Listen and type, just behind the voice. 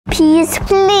Peas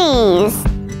Please.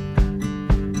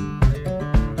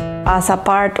 As a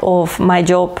part of my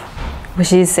job,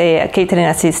 which is a catering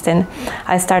assistant,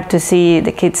 I start to see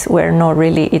the kids were not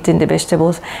really eating the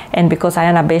vegetables, and because I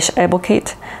am a veg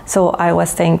advocate, so I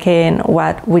was thinking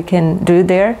what we can do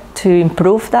there to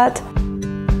improve that.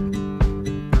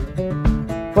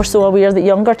 We're so aware that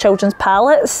younger children's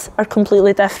palates are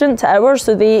completely different to ours,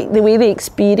 so the way they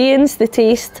experience the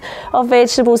taste of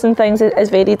vegetables and things is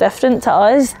very different to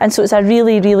us, and so it's a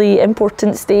really, really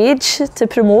important stage to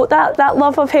promote that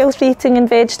love of healthy eating and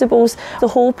vegetables. The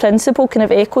whole principle kind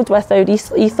of echoed with our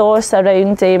ethos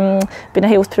around being a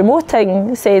health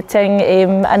promoting setting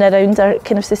and around our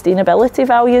kind of sustainability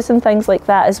values and things like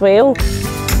that as well.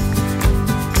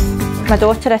 My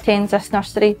daughter attends this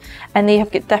nursery and they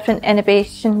have got different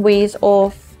innovation ways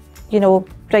of,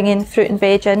 bringing fruit and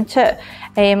veg into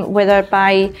it, whether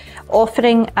by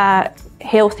offering a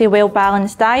healthy,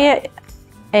 well-balanced diet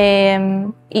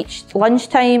each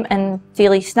lunchtime and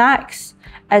daily snacks,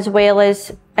 as well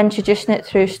as introducing it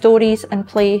through stories and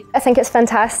play. I think it's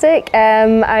fantastic.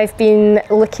 I've been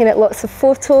looking at lots of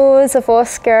photos of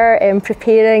Oscar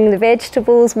preparing the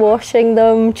vegetables, washing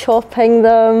them, chopping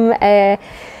them,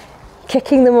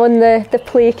 cooking them on the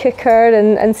play cooker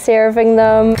and serving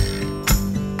them.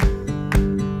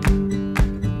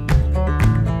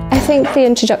 I think the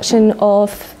introduction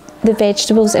of the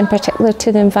vegetables in particular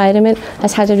to the environment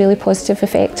has had a really positive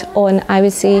effect on, I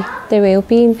would say, their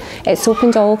well-being. It's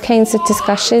opened all kinds of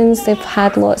discussions, they've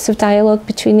had lots of dialogue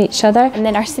between each other. In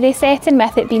the nursery setting,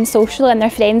 with it being social and their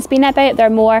friends being about,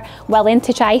 they're more willing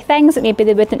to try things that maybe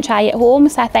they wouldn't try at home,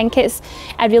 so I think it's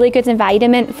a really good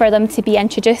environment for them to be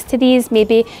introduced to these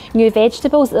maybe new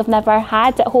vegetables that they've never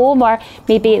had at home, or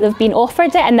maybe they've been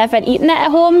offered it and never eaten it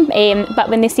at home, but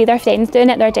when they see their friends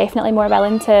doing it, they're definitely more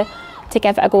willing to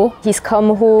give it a go. He's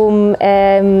come home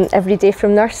every day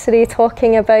from nursery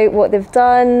talking about what they've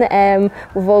done.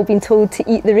 We've all been told to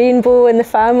eat the rainbow in the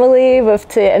family,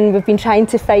 and we've been trying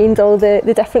to find all the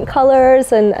different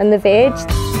colours and the veg.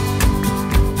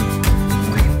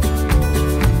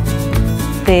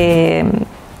 The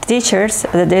teachers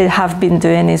that they have been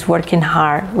doing is working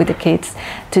hard with the kids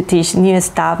to teach new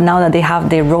stuff. Now that they have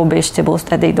the raw vegetables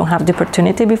that they don't have the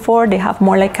opportunity before, they have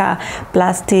more like a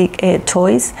plastic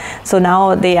toys. So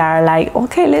now they are like,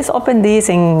 okay, let's open this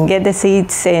and get the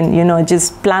seeds and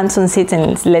just plant some seeds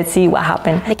and let's see what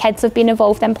happens. The kids have been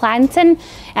involved in planting.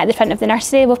 At the front of the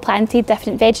nursery we've planted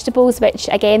different vegetables, which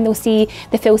again they'll see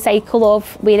the full cycle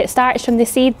of where it starts from the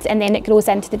seeds and then it grows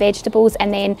into the vegetables,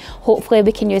 and then hopefully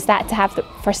we can use that to have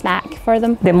for snack for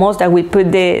them. The most that we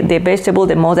put the vegetable,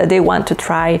 the more that they want to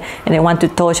try and they want to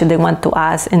touch and they want to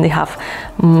ask, and they have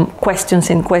questions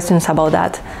about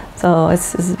that. So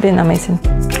it's been amazing.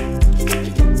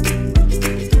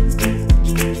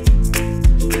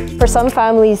 For some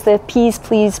families, the Peas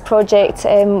Please project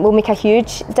will make a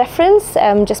huge difference,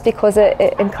 just because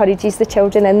it encourages the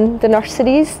children in the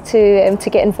nurseries to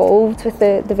get involved with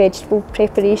the vegetable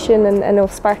preparation, and it'll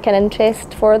spark an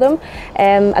interest for them.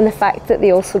 And the fact that they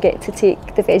also get to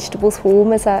take the vegetables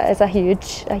home is a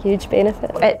huge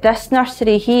benefit. At this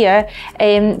nursery here,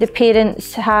 the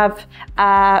parents have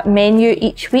a menu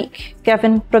each week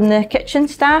given from the kitchen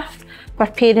staff for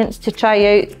parents to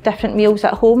try out different meals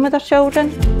at home with their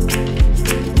children.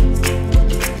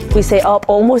 We set up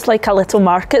almost like a little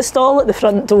market stall at the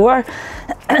front door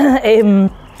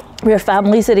where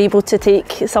families are able to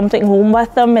take something home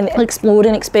with them and explore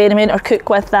and experiment or cook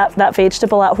with that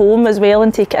vegetable at home as well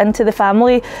and take it into the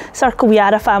family circle. We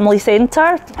are a family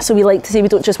centre, so we like to say we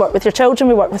don't just work with your children,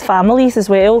 we work with families as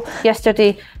well.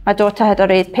 Yesterday my daughter had a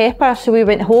red pepper, so we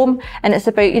went home and it's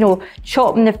about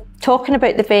talking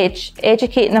about the veg,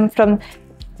 educating them from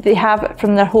they have it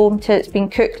from their home to it's been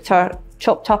cooked or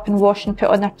chopped up and washed and put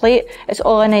on their plate. It's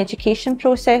all an education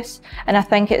process, and I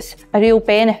think it's a real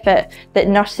benefit that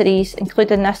nurseries,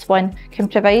 including this one, can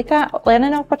provide that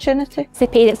learning opportunity. The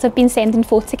parents have been sending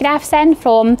photographs in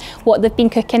from what they've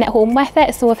been cooking at home with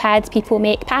it, so we've had people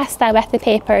make pasta with the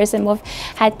peppers and we've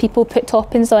had people put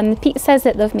toppings on the pizzas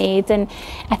that they've made, and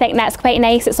I think that's quite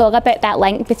nice. It's all about that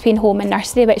link between home and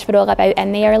nursery, which we're all about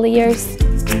in the early years.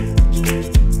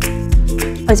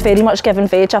 It's very much given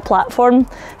veg a platform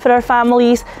for our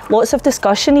families. Lots of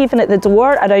discussion even at the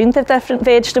door around the different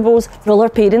vegetables. All our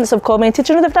parents have commented,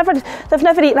 they've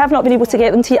never eaten, I've not been able to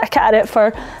get them to eat a carrot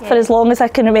for as long as I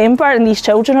can remember, and these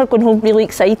children are going home really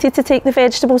excited to take the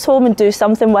vegetables home and do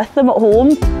something with them at home.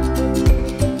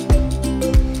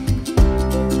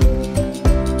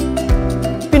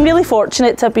 Been really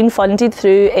fortunate to have been funded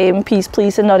through Peas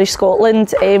Please and Nourish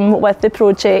Scotland with the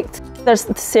project. There's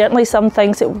certainly some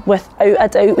things that without a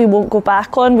doubt we won't go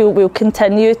back on. We'll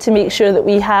continue to make sure that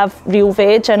we have real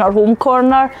veg in our home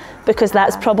corner, because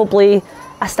that's probably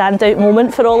a standout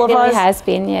moment for all of us. It really has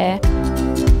been, yeah.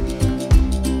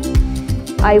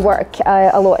 I work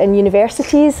a lot in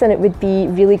universities, and it would be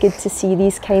really good to see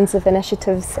these kinds of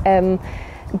initiatives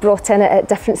brought in at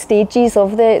different stages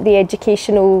of the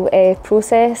educational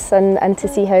process, and to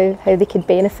see how they could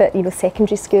benefit, you know,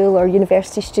 secondary school or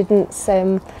university students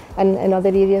and other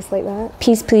areas like that.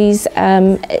 Peas Please,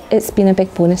 it's been a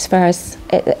big bonus for us.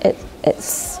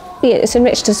 It's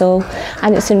enriched us all,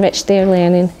 and it's enriched their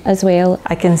learning as well.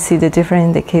 I can see the difference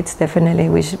in the kids, definitely,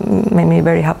 which made me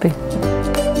very happy.